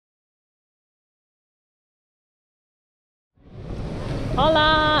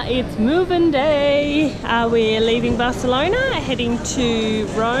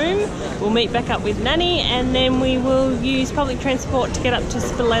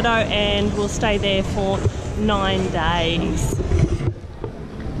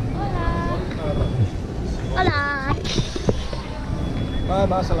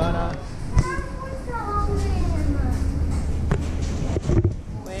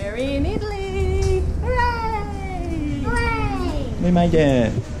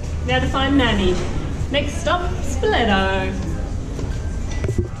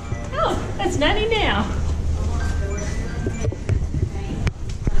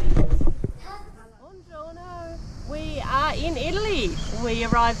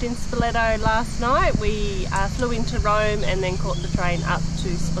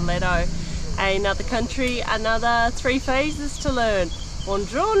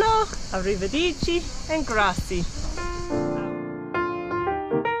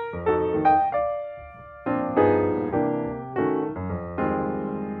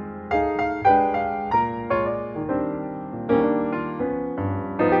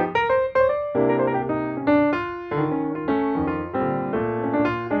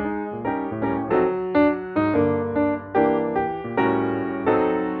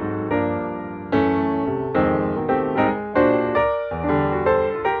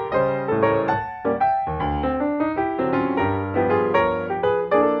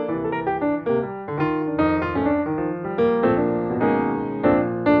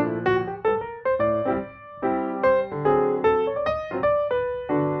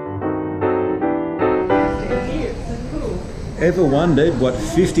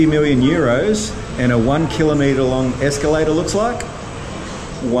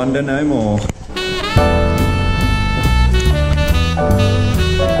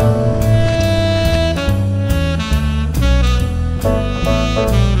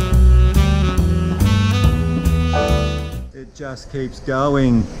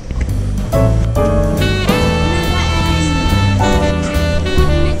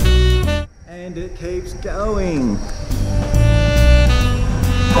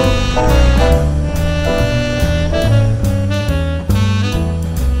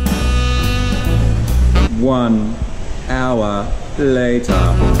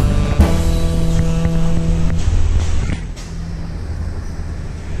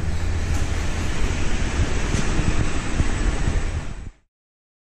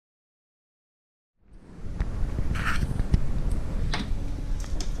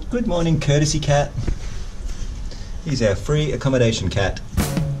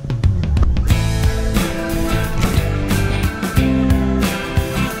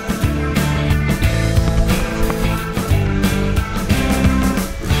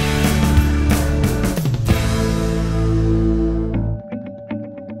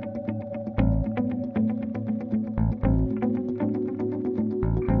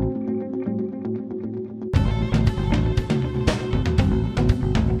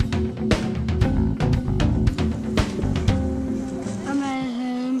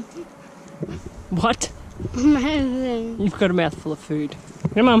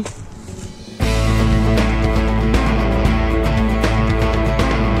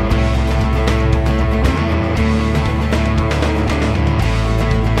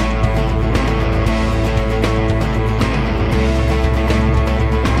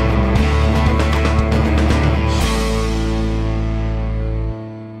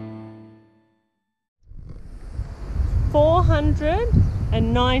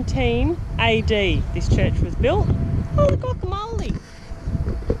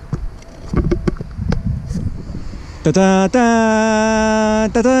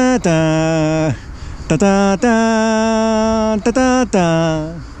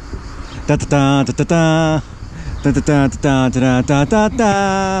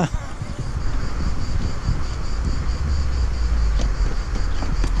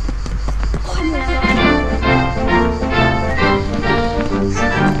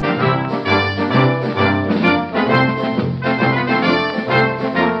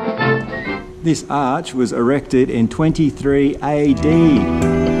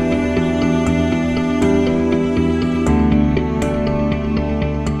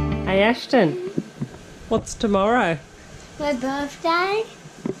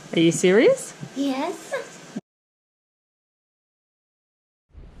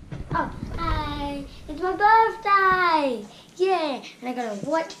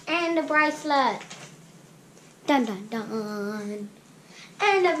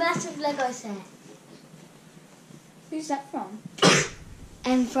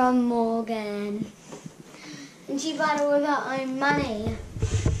And she bought it with her own money.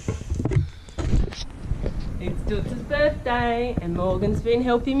 It's Dutch's birthday and Morgan's been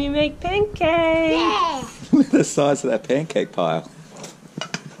helping me make pancakes. Yeah! Look at the size of that pancake pile.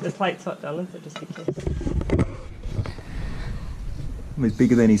 The plate's hot, darling, so just be careful. It's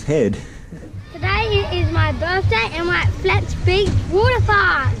bigger than his head. Today is my birthday and we're at Flats Big Water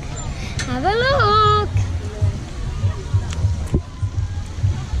Park. Have a look.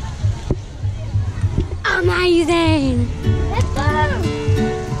 Amazing. Let's go.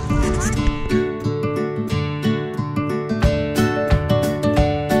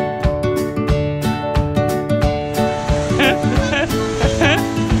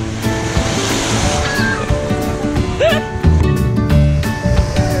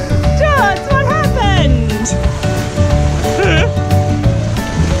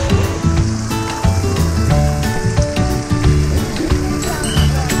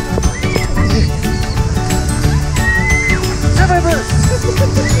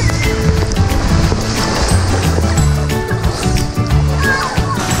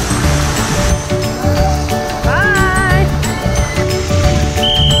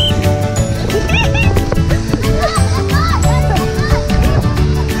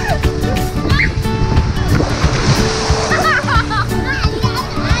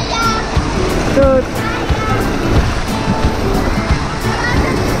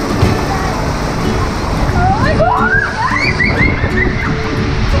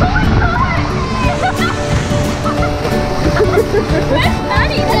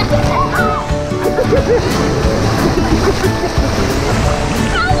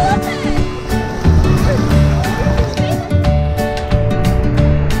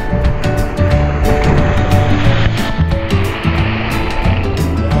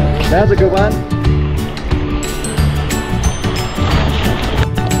 That was a good one.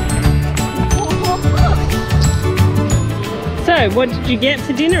 So, what did you get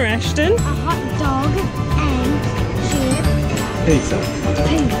for dinner, Ashton? A hot dog and Pizza.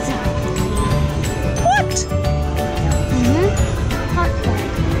 pizza. What? Hot dog.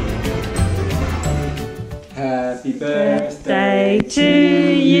 Happy Birthday to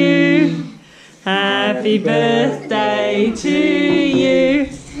you. Happy birthday to you.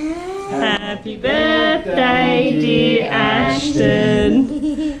 Happy birthday, dear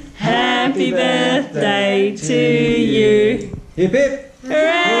Ashton. Happy birthday to you. Hip hip.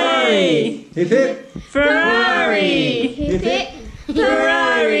 Hooray! Hip hip. Ferrari! Hip hip.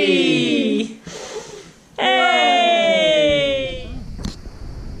 Ferrari! Hey!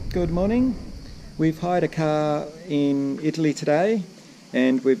 Good morning. We've hired a car in Italy today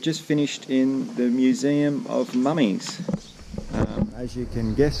and we've just finished in the Museum of Mummies. As you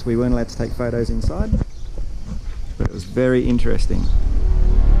can guess, we weren't allowed to take photos inside, but it was very interesting.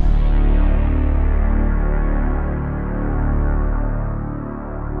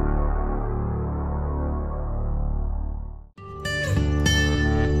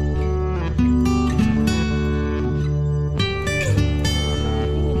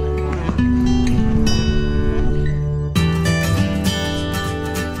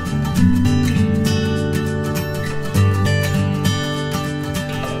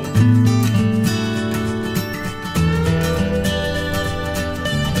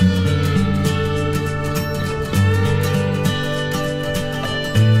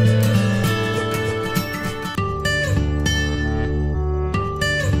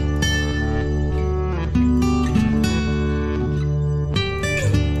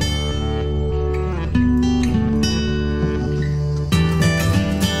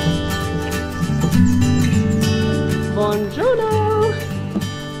 Buongiorno!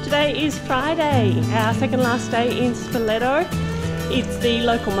 Today is Friday, our second last day in Spoleto. It's the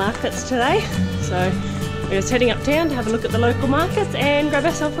local markets today, so we're just heading uptown to have a look at the local markets and grab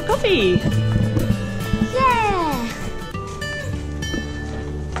ourselves a coffee. Yeah!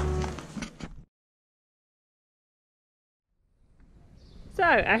 So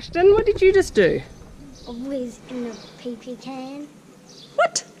Ashton, what did you just do? A whiz in the pee-pee can.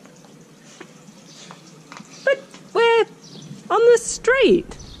 What? But we're on the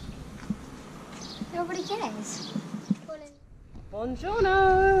street. Nobody cares.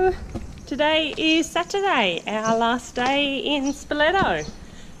 Buongiorno! Today is Saturday, our last day in Spoleto.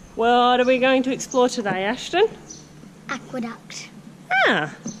 What are we going to explore today, Ashton? Aqueduct.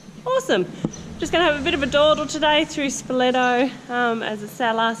 Ah, awesome. Just going to have a bit of a dawdle today through Spoleto as it's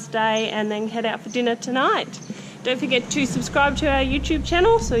our last day and then head out for dinner tonight. Don't forget to subscribe to our YouTube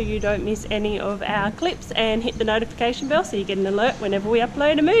channel so you don't miss any of our clips and hit the notification bell so you get an alert whenever we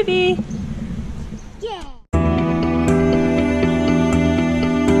upload a movie.